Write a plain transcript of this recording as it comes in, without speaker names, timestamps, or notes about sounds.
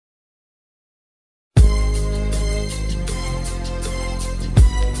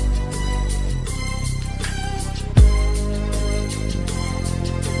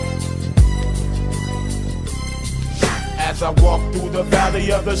As I walk through the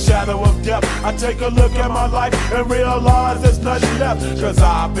valley of the shadow of death, I take a look at my life and realize there's nothing left. Cause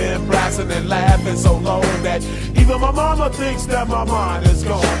I've been blasting and laughing so long that even my mama thinks that my mind is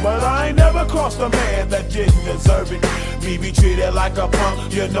gone. But I ain't never crossed a man that didn't deserve it. Me be treated like a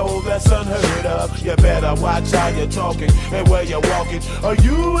punk, you know that's unheard of. You better watch how you're talking and where you're walking, or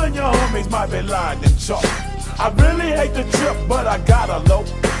you and your homies might be lying in chalk. I really hate the trip, but I gotta low.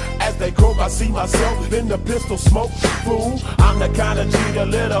 As they croak, I see myself in the pistol smoke. Fool, I'm the kind of G the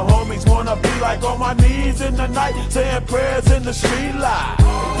little homies wanna be like, on my knees in the night, saying prayers in the street light.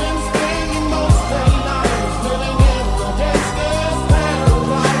 Been spending most their lives living in the Gangsters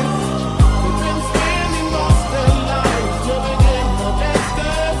Paradise. We've been spending most their lives living in the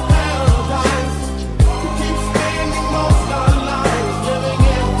Gangsters Paradise. We keep spending most our lives living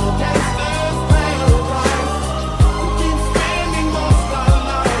in the Gangsters Paradise. We keep spending most our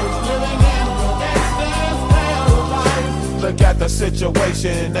lives living in the Gangsters Paradise. Look at the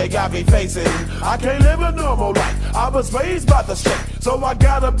situation they got me facing. I can't live a normal life. I was raised by the state, so I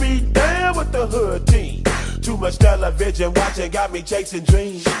gotta be down with the hood team. Too much television watching got me chasing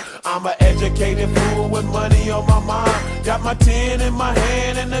dreams. I'm an educated fool with money on my mind. Got my tin in my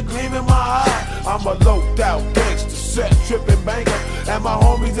hand and a gleam in my eye. I'm a loped out gangster, set tripping banker, and my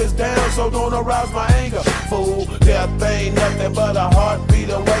homies is down, so don't arouse my anger. Fool, death ain't nothing but a heartbeat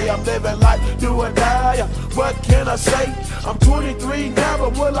away. I'm living life, do or die. What can I say? I'm 23 now,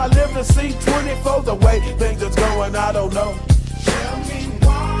 but will I live to see 24? The way things is going, I don't know. Tell me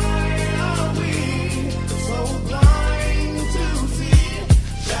why are we so blind to see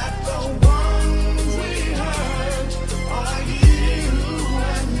that the ones we heard are you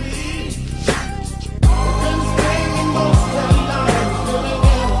and me? We've been spending most their lives living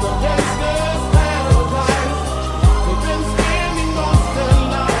in the Gangsters Paradise. We've been spending most their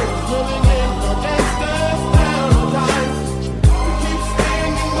lives living in the Gangsters Paradise. We keep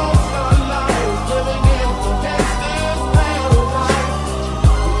spending most our lives living in the Gangsters Paradise.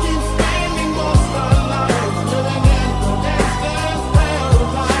 We keep spending most our lives living in the Gangsters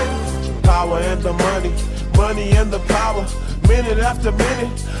Paradise. Power and the money, money and the power. Minute after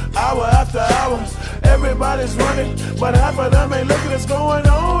minute, hour after hour, everybody's running, but half of them ain't looking what's going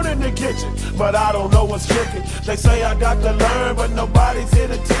on in the kitchen. But I don't know what's cooking. They say I got to learn, but nobody's here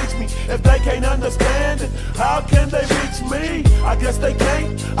to teach me. If they can't understand it, how can they reach me? I guess they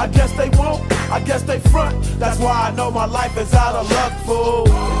can't, I guess they won't, I guess they front. That's why I know my life is out of luck, fool.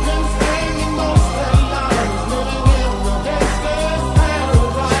 Been spending most of